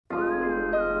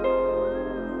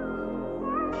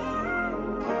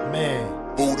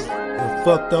Man, the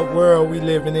fucked up world we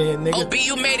living in, nigga. OB,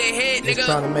 you made it hit, nigga. Just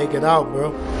trying to make it out,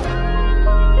 bro.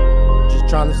 Just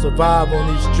trying to survive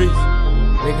on these streets.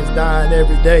 Niggas dying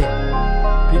every day.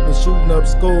 People shooting up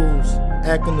schools,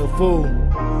 acting a fool.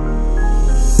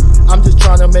 I'm just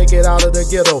trying to make it out of the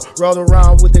ghetto. Roll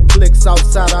around with the clicks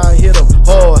outside, I hit them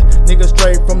hard. Niggas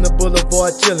straight from the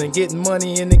boulevard chillin'. Getting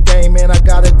money in the game, man, I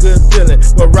got a good feeling.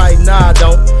 But right now I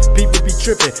don't. People be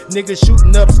trippin'. Niggas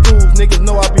shooting up schools, niggas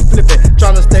know I be flippin'.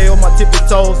 Trying to stay on my tippy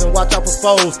toes and watch out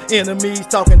for foes. Enemies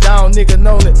talking down, nigga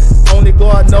know it. Only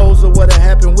God knows of what'll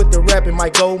happen with the rapping.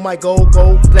 Might go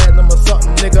platinum or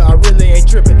something, nigga. I really ain't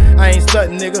trippin'. I ain't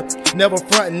stuntin', nigga. Never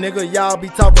frontin', nigga. Y'all be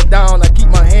talking down. I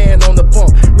keep my hand on the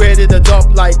pump, ready to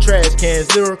dump like trash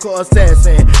cans. Lyrical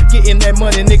assassin, getting that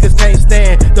money niggas can't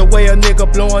stand. The way a nigga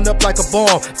blowing up like a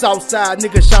bomb. Southside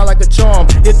niggas shine like a charm.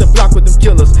 Hit the block with them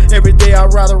killers. Every day I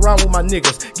ride around with my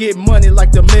niggas. Get money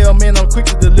like the mailman, I'm quick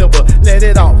to deliver. Let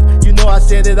it off, you know I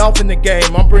set it off in the game.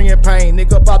 I'm bringing pain,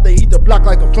 nigga about to eat the block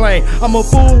like a flame. I'm a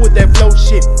fool with that flow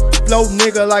shit. Flow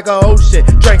nigga like a ocean.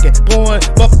 Drinking, pouring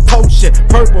up potion.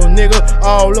 Purple nigga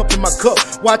all up in my cup.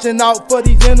 Watching out for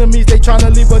these enemies, they tryna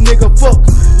leave a nigga fuck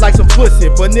like some pussy,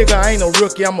 but nigga, I ain't no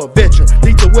rookie, I'm a veteran.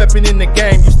 Lethal weapon in the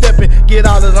game, you steppin', get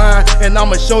out of line, and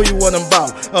I'ma show you what I'm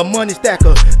about. A money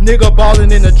stacker, nigga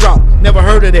ballin' in the drop. Never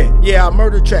heard of that, yeah, I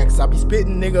murder tracks. I be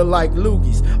spittin' nigga like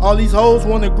loogies. All these hoes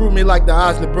wanna groove me like the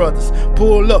Isley Brothers.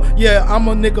 Pull up, yeah, I'm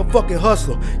a nigga fucking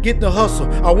hustler. Get the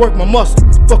hustle, I work my muscle.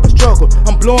 Fuck a struggle,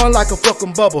 I'm blowing like a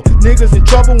fucking bubble. Niggas in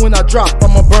trouble when I drop,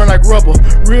 I'ma burn like rubber.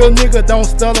 Real nigga don't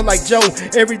stutter like Joe.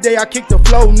 Every day I kick the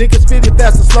flow, niggas spit it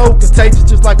fast and slow. Contagious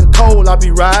just like a cold, I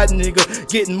be riding, nigga.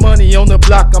 Getting money on the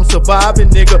block, I'm surviving,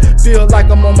 nigga. Feel like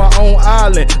I'm on my own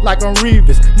island, like I'm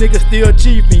Revis. Niggas still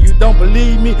chiefing, you don't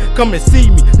believe me? Come and see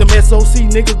me. Them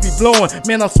SOC niggas be blowing.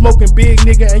 Man, I'm smoking big,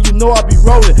 nigga, and you know I be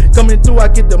rolling. Coming through, I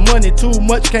get the money, too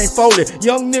much, can't fold it.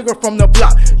 Young nigga from the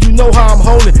block, you know how I'm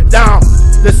holding down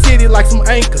the city like some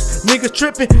anchors. Niggas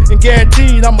tripping and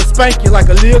guaranteed I'ma spank you like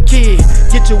a little kid.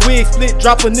 Get your wig split,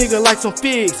 drop a nigga like some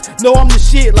figs. Know I'm the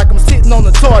shit like I'm sitting on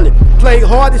the toilet. Play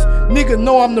hardest, nigga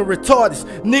know I'm the retardest.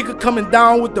 Nigga coming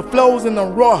down with the flows and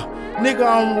I'm raw. Nigga,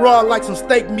 I'm raw like some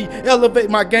steak meat. Elevate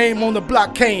my game on the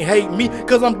block, can't hate me.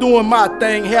 Cause I'm doing my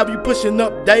thing, have you pushing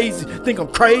up daisies. Think I'm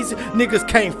crazy? Niggas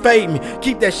can't fade me.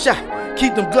 Keep that shot,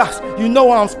 keep them glocks, you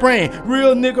know I'm spraying.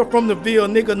 Real nigga from the Ville,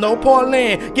 nigga, no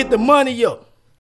parlaying. Get the money up.